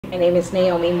My name is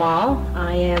Naomi Mall.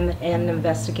 I am an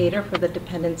investigator for the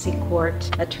Dependency Court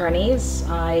Attorneys.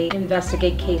 I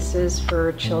investigate cases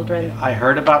for children. I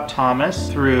heard about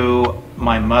Thomas through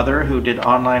my mother, who did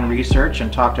online research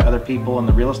and talked to other people in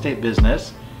the real estate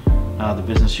business, the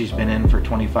business she's been in for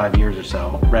 25 years or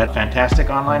so. Read fantastic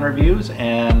online reviews,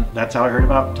 and that's how I heard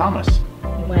about Thomas.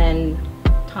 When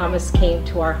Thomas came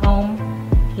to our home,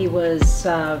 he was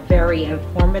very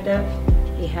informative.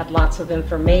 He had lots of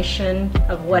information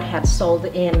of what had sold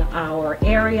in our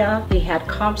area. He had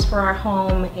comps for our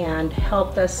home and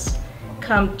helped us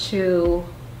come to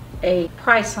a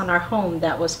price on our home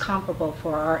that was comparable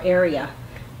for our area.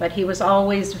 But he was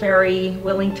always very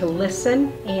willing to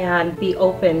listen and be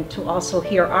open to also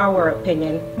hear our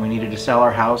opinion. We needed to sell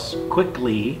our house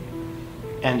quickly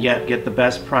and yet get the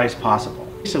best price possible,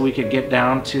 so we could get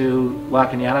down to La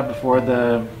Cañada before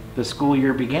the school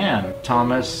year began.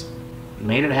 Thomas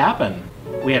made it happen.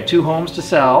 We had 2 homes to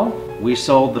sell. We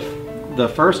sold the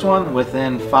first one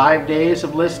within 5 days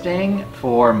of listing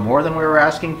for more than we were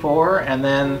asking for, and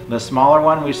then the smaller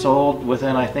one we sold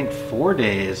within, I think, 4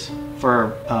 days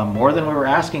for more than we were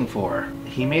asking for.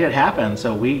 He made it happen,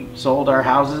 so we sold our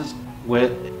houses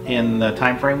in the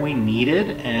time frame we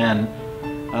needed and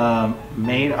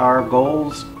made our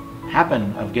goals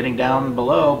happen of getting down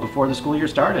below before the school year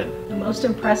started. The most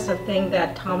impressive thing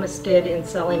that Thomas did in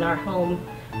selling our home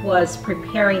was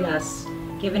preparing us,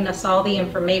 giving us all the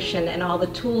information and all the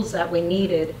tools that we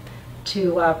needed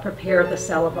to prepare for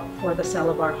the sale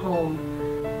of our home.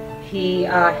 He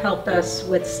helped us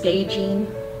with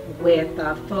staging, with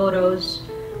photos,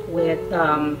 with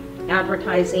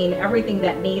advertising, everything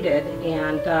that needed,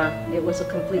 and it was a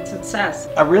complete success.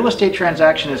 A real estate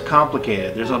transaction is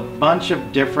complicated. There's a bunch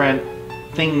of different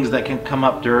things that can come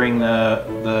up during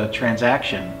the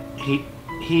transaction.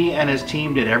 He and his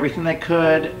team did everything they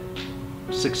could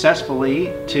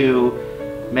successfully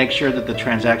to make sure that the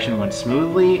transaction went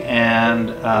smoothly and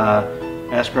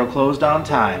escrow closed on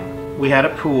time. We had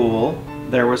a pool.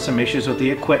 There was some issues with the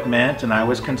equipment, and I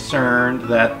was concerned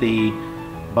that the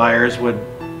buyers would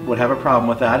have a problem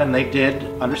with that, and they did,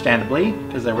 understandably,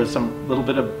 because there was some little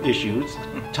bit of issues.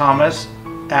 Thomas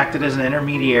acted as an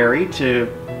intermediary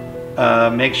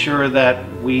to make sure that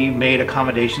we made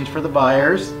accommodations for the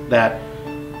buyers that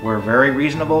were very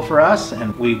reasonable for us,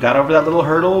 and we got over that little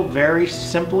hurdle very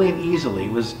simply and easily.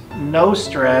 It was no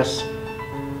stress,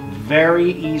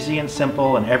 very easy and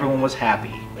simple, and everyone was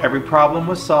happy. Every problem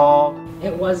was solved.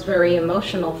 It was very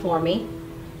emotional for me.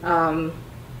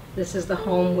 This is the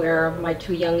home where my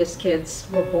 2 youngest kids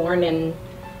were born and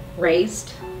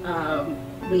raised.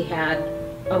 We had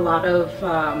a lot of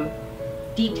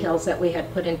details that we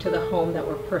had put into the home that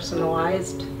were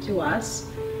personalized to us,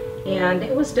 and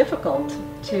it was difficult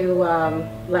to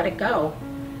let it go.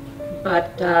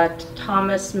 But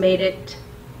Thomas made it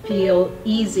feel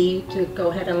easy to go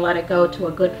ahead and let it go to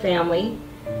a good family.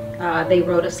 They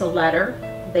wrote us a letter.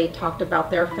 They talked about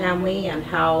their family and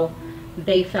how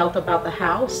they felt about the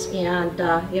house, and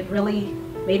it really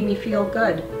made me feel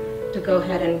good to go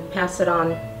ahead and pass it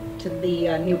on to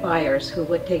the new buyers who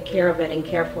would take care of it and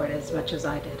care for it as much as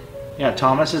I did. Yeah,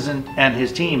 Thomas and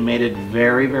his team made it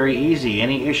very, very easy.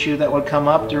 Any issue that would come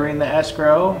up during the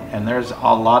escrow, and there's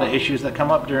a lot of issues that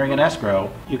come up during an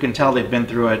escrow, you can tell they've been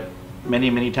through it many,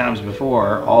 many times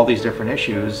before, all these different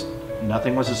issues.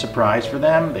 Nothing was a surprise for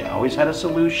them. They always had a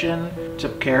solution,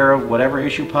 took care of whatever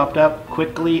issue popped up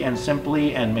quickly and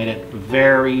simply, and made it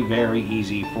very, very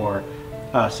easy for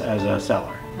us as a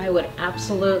seller. I would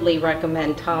absolutely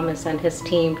recommend Thomas and his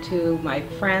team to my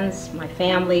friends, my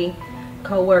family,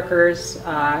 co-workers.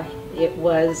 It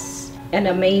was an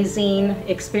amazing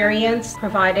experience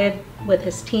provided with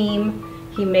his team.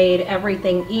 He made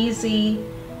everything easy.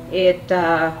 It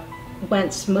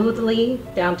went smoothly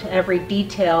down to every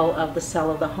detail of the sale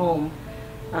of the home.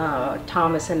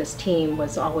 Thomas and his team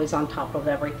was always on top of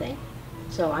everything.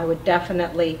 So I would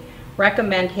definitely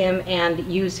recommend him and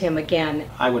use him again.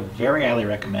 I would very highly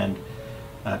recommend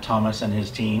Thomas and his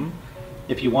team.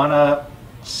 If you want to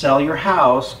sell your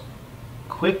house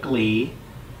quickly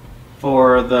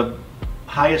for the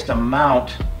highest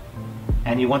amount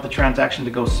and you want the transaction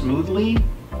to go smoothly,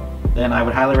 then I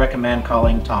would highly recommend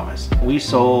calling Thomas. We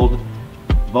sold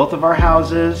both of our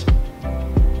houses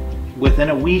within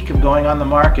a week of going on the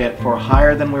market for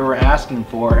higher than we were asking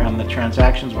for, and the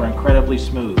transactions were incredibly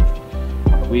smooth.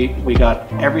 We got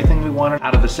everything we wanted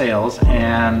out of the sales,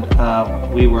 and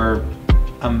we were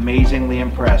amazingly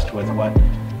impressed with what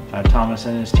Thomas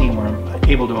and his team were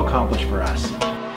able to accomplish for us.